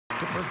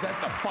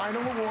present the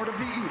final award of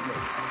the evening,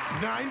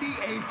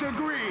 98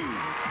 Degrees.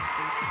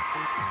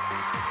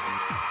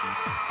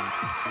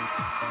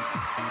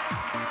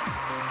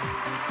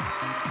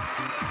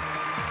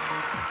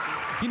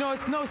 You know,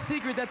 it's no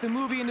secret that the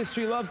movie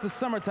industry loves the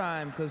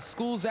summertime because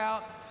school's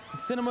out,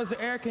 the cinemas are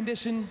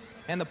air-conditioned,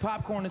 and the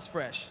popcorn is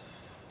fresh.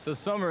 So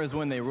summer is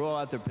when they roll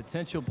out their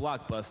potential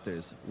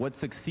blockbusters. What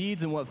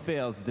succeeds and what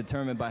fails is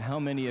determined by how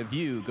many of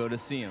you go to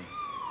see them.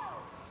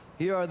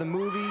 Here are the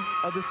movie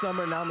of the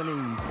summer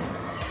nominees.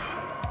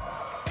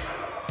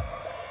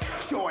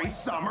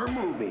 Choice Summer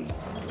Movie,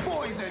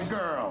 Boys and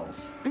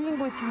Girls. Being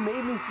with you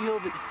made me feel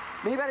that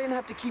maybe I didn't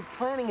have to keep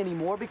planning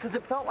anymore because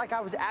it felt like I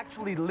was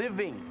actually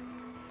living.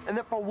 And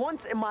that for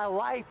once in my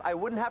life, I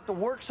wouldn't have to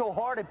work so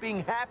hard at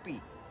being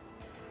happy.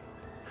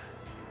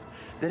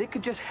 That it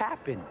could just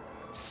happen.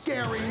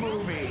 Scary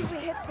Movie. We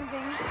hit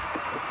something.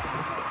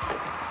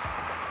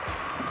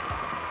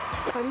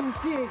 I didn't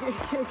see it.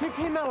 It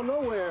came out of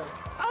nowhere.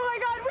 Oh my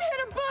God, we hit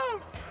a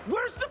boat!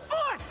 Where's the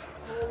foot?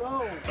 Oh no.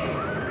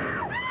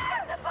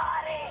 The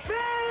body!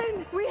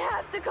 Ben! We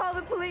have to call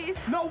the police.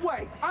 No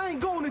way. I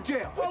ain't going to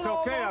jail. It's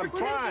okay, I'm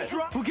fine.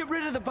 We'll get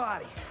rid of the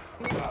body.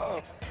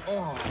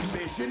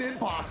 Mission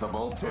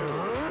Impossible 2.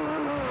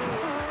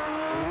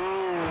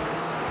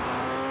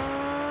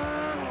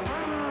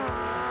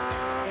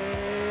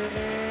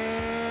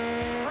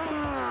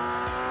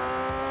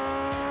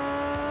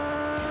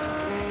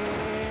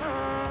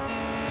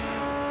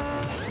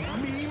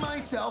 Me,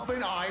 Myself,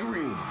 and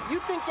Irene. You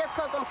think just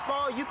because I'm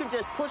small, you can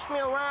just push me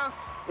around?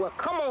 Well,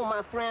 come on,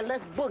 my friend,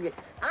 let's boogie.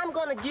 I'm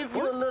gonna give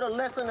you a little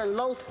lesson in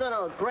low center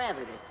of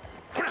gravity.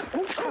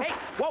 Hey,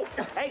 whoa,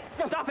 hey,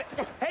 stop it.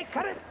 Hey,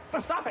 cut it.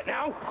 Stop it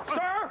now,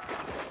 sir.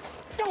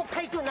 Don't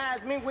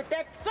patronize me with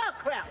that stuff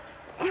crap.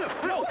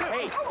 No,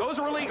 hey, those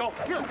are illegal.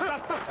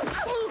 Stop.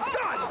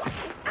 God.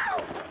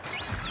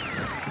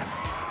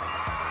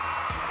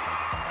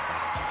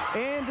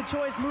 And the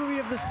choice movie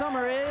of the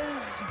summer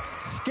is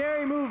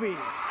Scary Movie.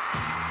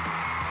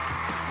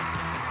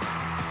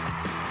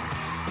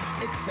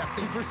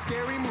 Accepting for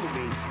Scary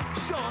Movie,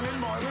 Sean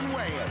and Marlon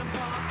Wayans.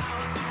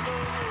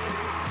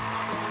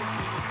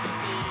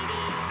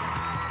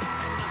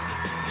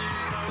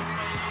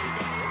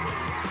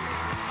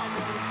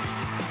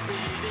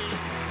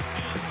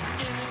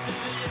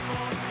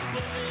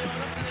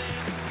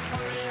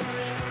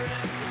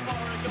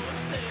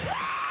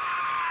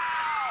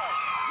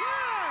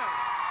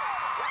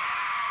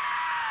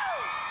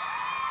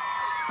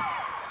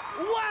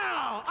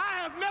 Wow, I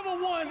have never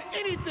won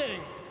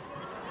anything.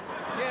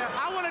 Yeah,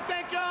 I want to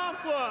thank y'all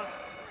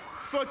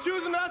for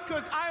choosing us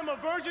because I am a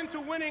virgin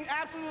to winning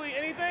absolutely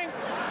anything.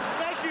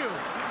 Thank you.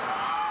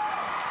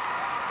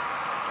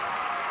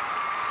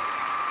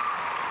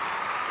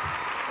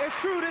 It's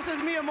true, this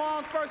is me and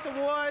Mom's first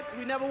award.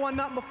 We never won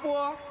nothing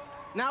before.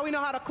 Now we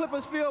know how the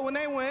Clippers feel when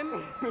they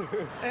win.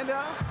 You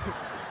know,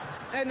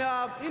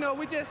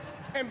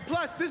 and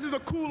plus, this is a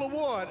cool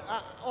award,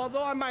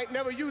 although I might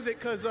never use it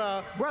because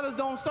brothers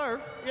don't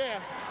surf. Yeah.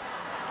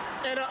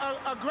 And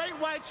a great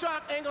white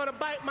shark ain't gonna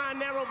bite my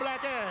narrow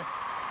black ass.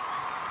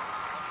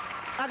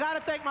 I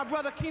gotta thank my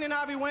brother Keenan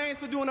Ivory Wayans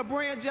for doing a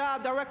brilliant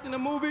job directing the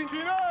movie.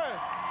 Keenan!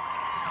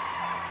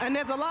 And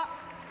there's a lot.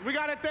 We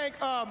gotta thank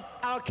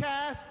our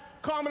cast,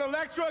 Carmen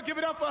Electra, give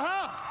it up for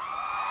her.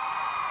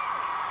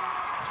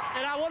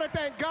 And I wanna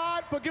thank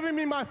God for giving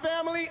me my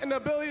family and the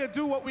ability to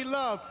do what we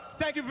love.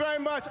 Thank you very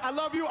much. I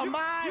love you,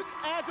 Amai,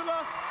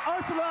 Angela,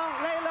 Ursula,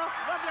 Layla.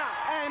 Love y'all.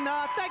 And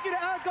thank you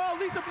to Eric Gold,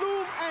 Lisa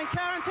Bloom, and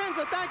Karen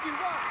Tenzer. Thank you.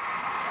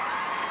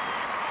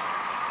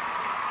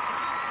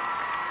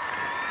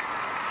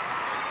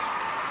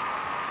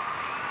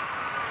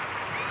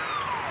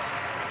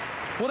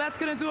 Well, that's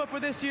going to do it for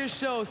this year's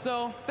show.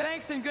 So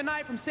thanks and good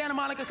night from Santa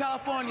Monica,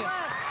 California.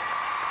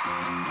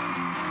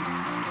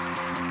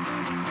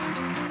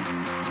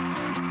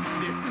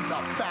 This is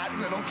the fat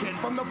little kid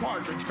from the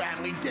Partridge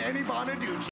Family, Danny Bonaducci.